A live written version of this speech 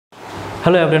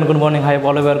Hello everyone, good morning. I hope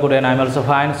all of you are good and I am also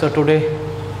fine. So today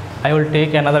I will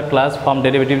take another class from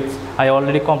derivatives. I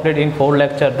already completed in 4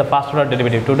 lectures the first order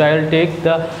derivative. Today I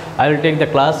will take the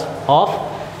class of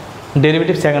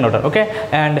derivative second order. Okay,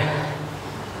 and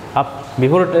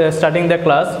before starting the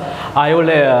class, I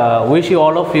will wish you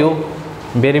all of you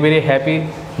very happy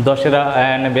Dussehra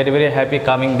and very happy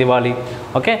coming Diwali.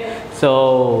 Okay,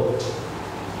 so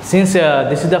since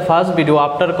this is the first video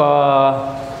after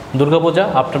Durga Puja,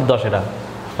 after Dussehra.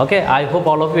 Okay, I hope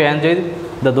all of you enjoyed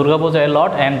the Durga Puja a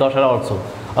lot and Dussehra also.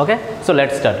 Okay, so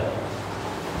let's start.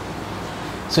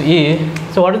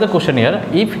 So what is the question here?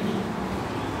 If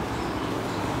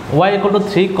y equal to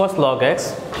 3 cos log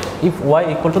x, if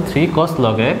y equal to 3 cos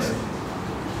log x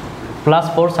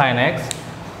plus 4 sin x,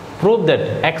 prove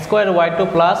that x square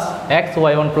y2 plus x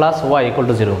y1 plus y equal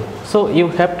to 0. So you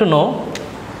have to know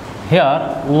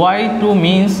here y2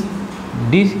 means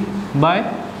d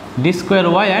by d square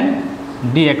y and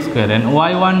dx square, and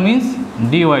y1 means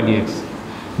dy dx.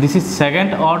 This is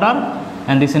second order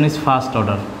and this one is first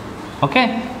order.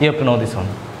 Okay, you have to know this one.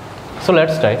 So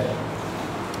let's try.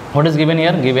 What is given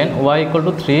here? Given y equal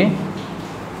to 3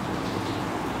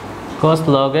 cos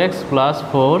log x plus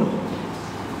 4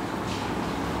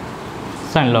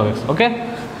 sin log x.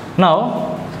 Okay,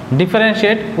 now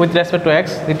differentiate with respect to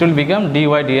x, it will become dy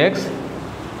dx,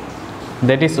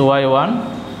 that is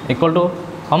y1 equal to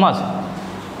how much?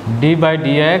 D by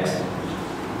dx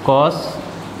cos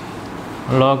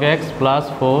log x plus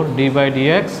 4 d by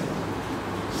dx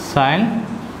sin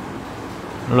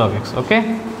log x.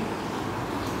 Okay,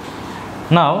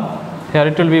 now here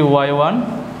it will be y1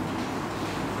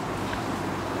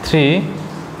 3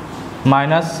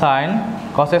 minus sin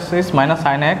cos x is minus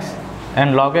sin x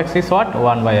and log x is what?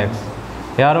 1 by x.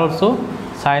 Here also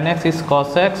sin x is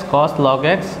cos x, cos log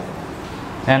x,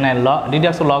 and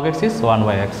dx of log x is 1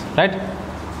 by x, right?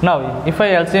 Now if I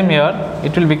LCM here,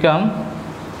 it will become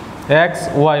x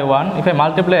y1. If I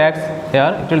multiply x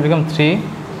here, it will become 3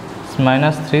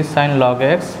 minus 3 sin log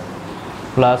x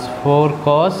plus 4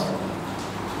 cos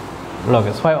log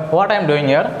x. What I am doing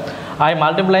here, I am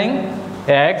multiplying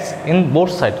x in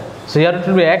both sides. So here it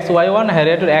will be x y1,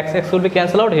 here it will x will be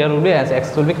cancelled out, here will be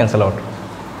x will be cancelled out.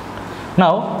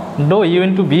 Now do u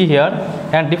into b here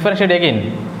and differentiate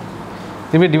again.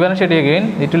 If we differentiate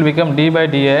again, it will become d by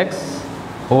dx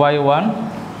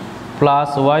y1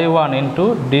 plus y1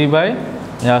 into d by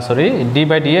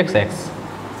dx x,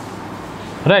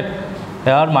 right?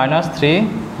 Here minus 3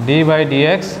 d by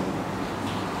dx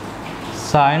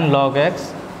sin log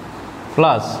x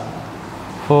plus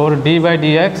 4 d by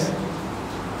dx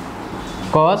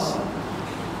cos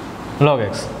log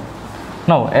x.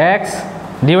 Now x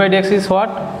d by dx is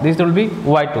what? This will be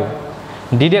y2,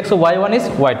 ddx of y1 is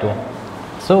y2.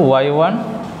 So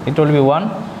y1 it will be 1,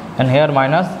 and here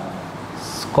minus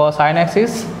cos sin x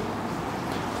is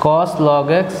cos log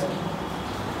x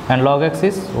and log x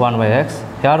is 1 by x.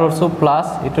 Here also plus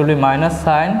it will be minus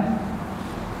sin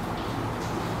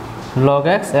log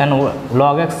x and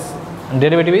log x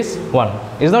derivative is 1,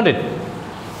 is not it?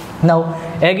 Now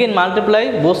again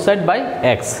multiply both sides by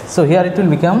x. So here it will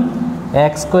become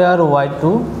x square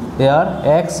y2, here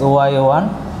x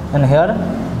y1, and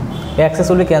here x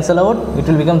will be cancelled out, it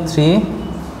will become 3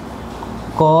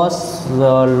 cos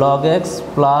log x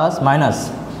plus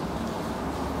minus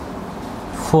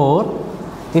 4.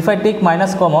 If I take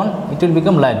minus common, it will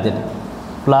become like that,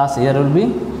 plus here will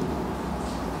be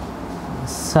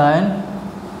sin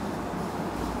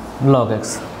log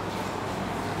x.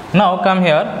 Now come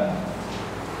here,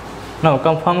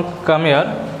 come here,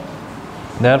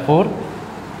 therefore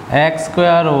x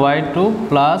square y2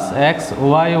 plus x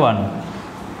y1.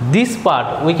 This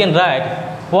part we can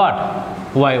write what?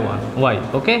 y1 y.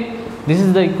 Okay, this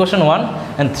is the equation 1,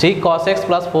 and 3 cos x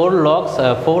plus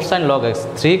 4 sin log x,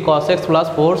 3 cos x plus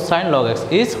 4 sin log x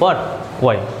is what?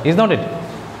 y, is not it?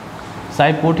 So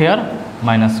I put here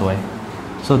minus y.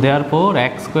 So therefore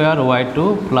x square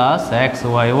y2 plus x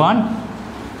y1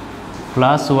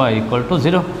 plus y equal to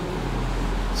 0.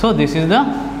 So this is the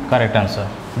correct answer.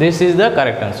 This is the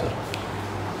correct answer,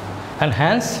 and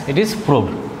hence it is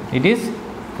proved. It is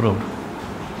proved,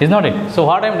 is not it? So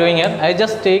what I am doing here, I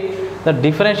just take the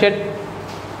differentiate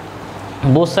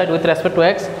both sides with respect to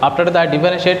x. After that I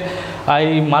differentiate,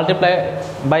 I multiply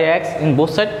by x in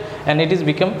both sides, and it is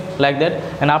become like that.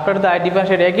 And after that I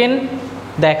differentiate again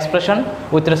the expression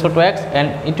with respect to x, and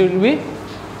it will be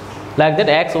like that,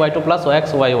 x y2 plus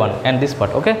x y1, and this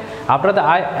part. Okay, after that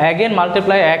I again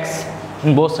multiply x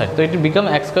in both sides, so it will become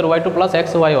x square y2 plus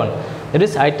x y1. That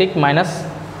is, I take minus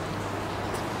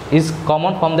is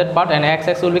common from that part, and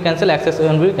x will be cancelled, x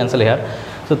will be cancelled here.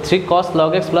 So 3 cos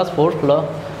log x plus 4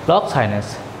 log sin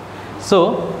s.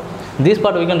 So this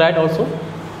part we can write also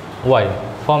y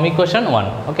from equation 1.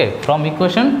 Okay, from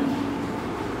equation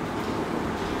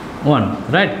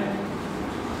 1, right?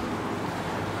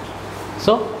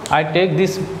 So I take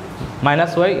this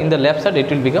minus y in the left side, it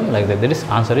will become like that. That is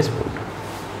answer is proved.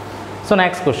 So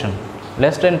next question,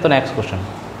 let's turn to the next question.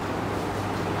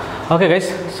 Okay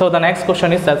guys, so the next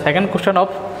question is the second question of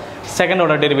second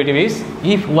order derivative is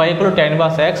if y equal to tan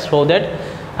inverse x, so that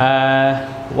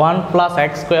 1 plus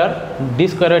x square d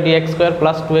square by dx square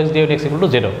plus 2x dx equal to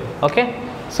 0. Okay,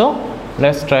 so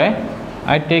let's try.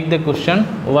 I take the question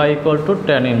y equal to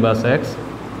tan inverse x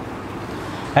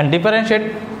and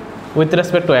differentiate with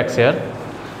respect to x here.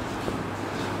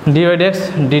 dy dx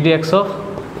ddx of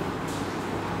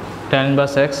tan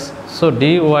inverse x. So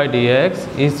dy dx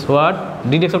is what?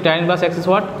 ddx of tan inverse x is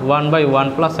what? 1 by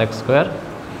 1 plus x square.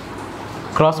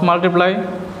 Cross multiply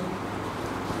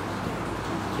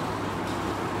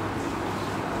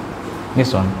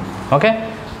this one. Okay,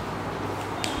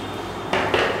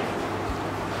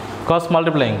 cross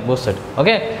multiplying both sides.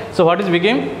 Okay, so what is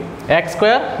became x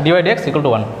square dy dx equal to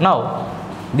 1. Now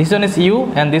this one is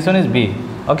u and this one is b.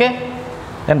 Okay,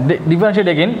 and differentiate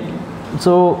again.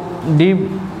 So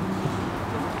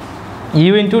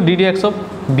u into ddx of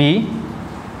b,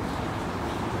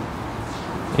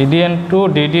 ed into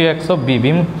ddx of b,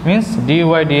 means dy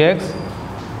dx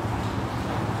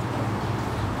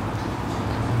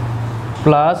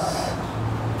plus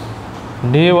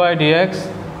dy dx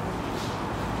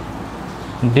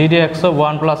ddx of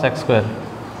 1 plus x square.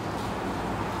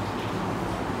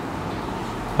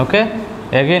 Okay,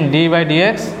 again dy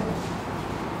dx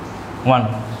 1.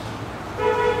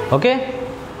 Okay,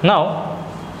 now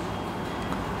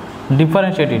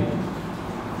differentiate it.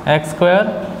 X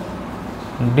square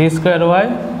d square y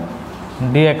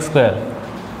dx square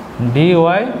dy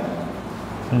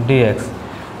dx.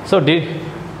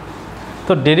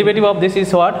 So derivative of this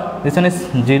is what? This one is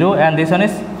 0 and this one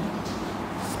is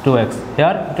 2x.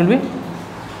 Here it will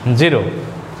be 0.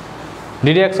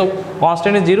 ddx of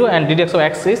constant is 0 and ddx of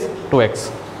x is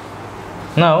 2x.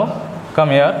 Now come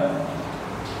here,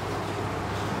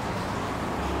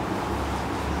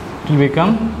 it will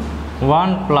become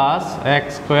 1 plus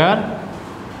x square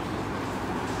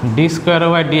d square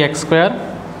by dx square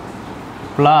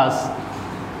plus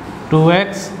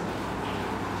 2x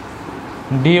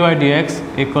dy dx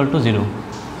equal to 0.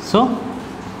 So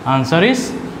answer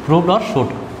is proved or should.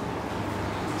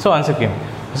 So answer came.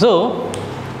 So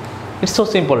it's so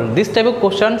simple. This type of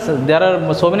questions, there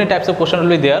are so many types of questions will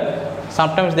be there.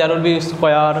 Sometimes there will be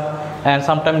square, and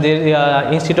sometimes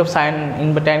there instead of sine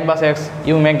in tan inverse x,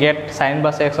 you may get sin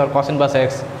inverse x or cos inverse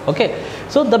x. Okay,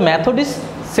 so the method is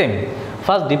same.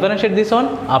 First differentiate this one,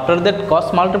 after that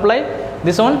cos multiply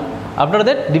this one, after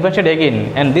that differentiate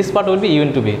again, and this part will be u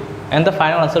into b, and the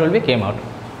final answer will be came out.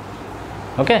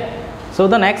 Okay, so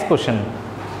the next question.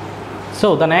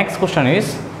 So the next question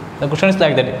is, the question is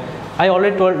like that. I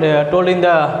already told in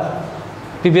the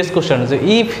previous questions,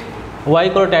 if y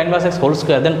equal to tan inverse x whole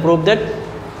square, then prove that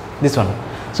this one.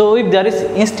 So if there is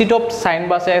instead of sin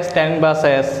inverse x, tan inverse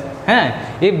s,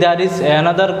 if there is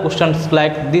another questions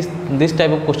like this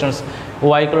type of questions,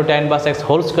 y equal to tan inverse x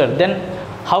whole square, then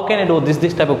how can I do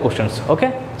this type of questions?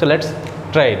 Okay, so let's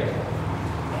try it.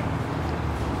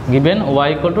 Given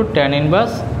y equal to tan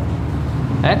inverse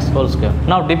x whole square.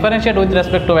 Now differentiate with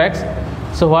respect to x.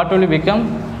 So what will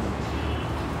become?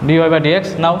 dy by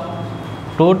dx. Now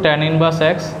 2 tan inverse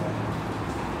x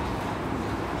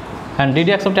and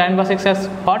ddx of tan inverse x as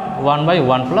what? 1 by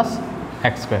 1 plus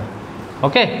x square.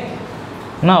 Okay,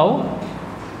 now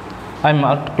I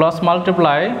cross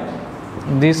multiply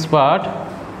this part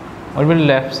will be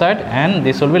left side and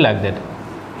this will be like that.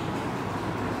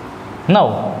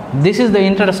 Now this is the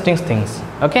interesting things.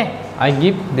 Okay, I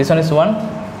give this one is 1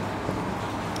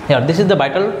 here. This is the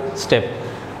vital step,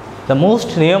 the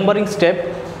most remembering step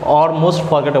or most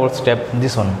forgettable step,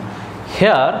 this one.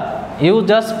 Here you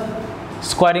just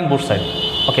squaring both side.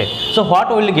 Okay, so what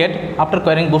we will get after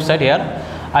squaring both side? Here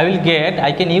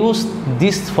I can use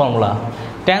this formula,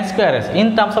 tan square s.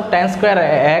 In terms of tan square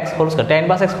x whole square, tan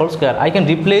inverse x whole square, I can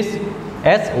replace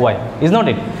as y, is not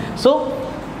it? So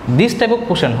this type of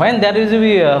question, when there is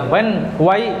when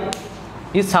y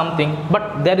is something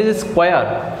but there is a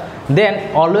square,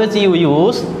 then always you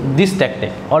use this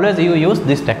tactic. Always you use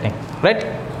this tactic, right?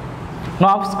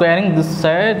 Now squaring this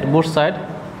side, both side,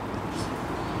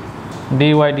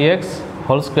 dy dx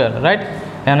whole square, right?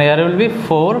 And here will be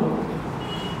 4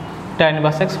 tan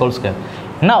inverse x whole square.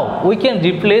 Now we can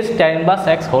replace tan inverse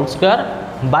x whole square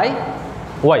by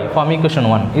y from equation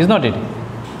 1, is not it?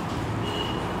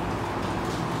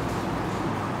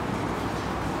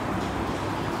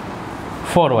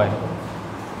 4y.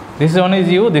 This one is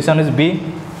u, this one is b.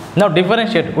 Now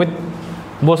differentiate with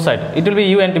both sides. It will be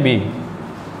u and b.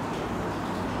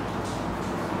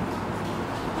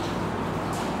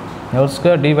 Whole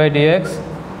square d by dx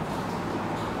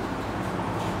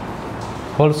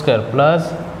whole square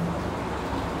plus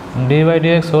d by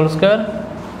dx whole square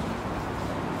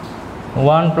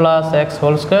 1 plus x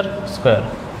whole square square.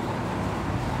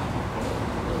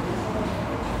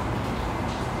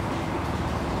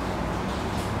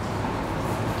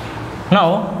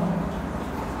 Now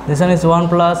this one is 1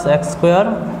 plus x square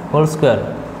whole square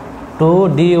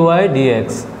 2 dy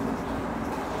dx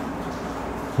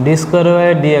d square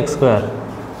y dx square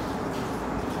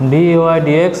dy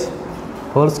dx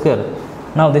whole square.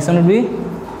 Now this one will be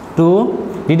 2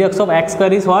 dx of x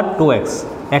square is what? 2x.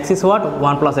 X is what?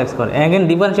 1 plus x square. Again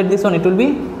differentiate this one, it will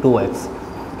be 2x.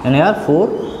 And here 4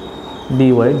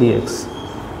 dy dx.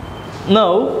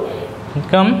 Now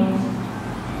come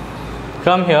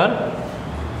here.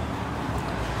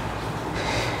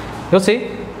 You see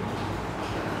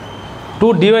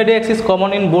 2 dy dx is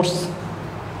common in both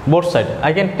sides.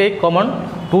 I can take common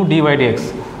 2 dy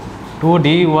dx. 2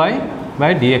 dy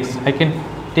by dx I can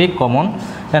take common,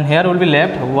 and here will be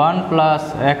left 1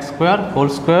 plus x square whole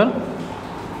square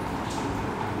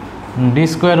d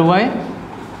square y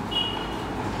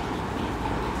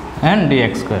and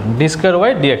dx square, d square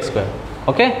y dx square.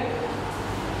 Okay.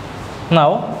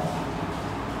 Now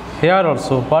here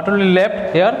also what will be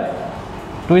left? Here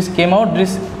 2 is came out,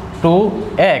 this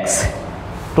 2x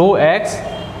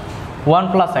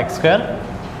 1 plus x square,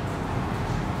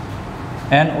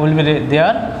 and will be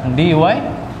there dy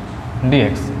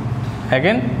dx.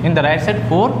 Again in the right side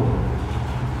 4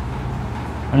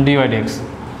 dy dx.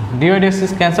 Dy dx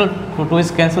is cancelled, 2 is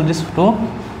cancelled, this 2,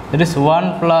 it is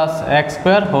 1 plus x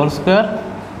square whole square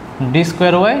d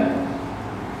square y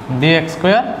dx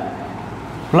square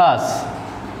plus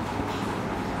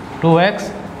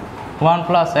 2x 1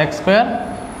 plus x square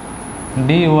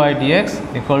dy dx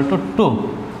equal to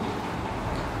 2.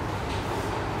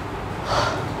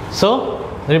 So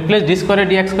replace d square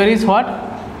dx square is what?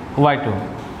 y2.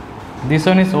 This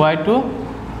one is y2,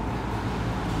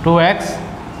 2x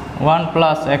 1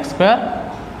 plus x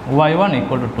square y1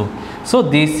 equal to 2. So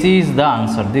this is the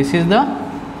answer. This is the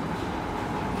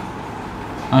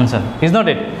answer. Is not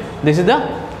it? This is the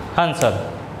answer.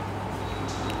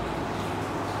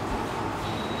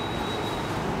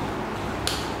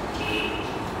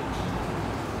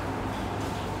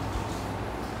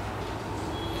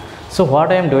 So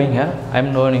what I am doing here? I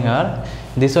am doing here.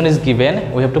 This one is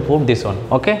given. We have to prove this one.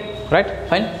 Okay, right?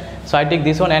 Fine. So I take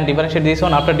this one and differentiate this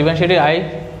one. After differentiating,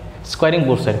 I squaring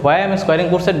both sides. Why I am squaring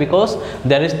both sides? Because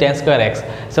there is tan square x.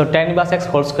 So tan inverse x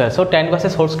whole square. So tan inverse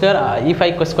x whole square. If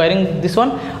I squaring this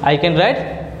one, I can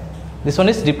write this one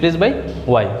is replaced by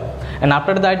y. And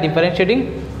after that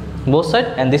differentiating both sides,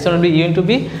 and this one will be u into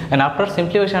b. And after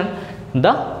simplification,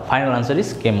 the final answer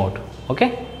is came out.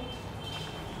 Okay.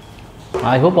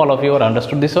 I hope all of you are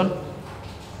understood this one.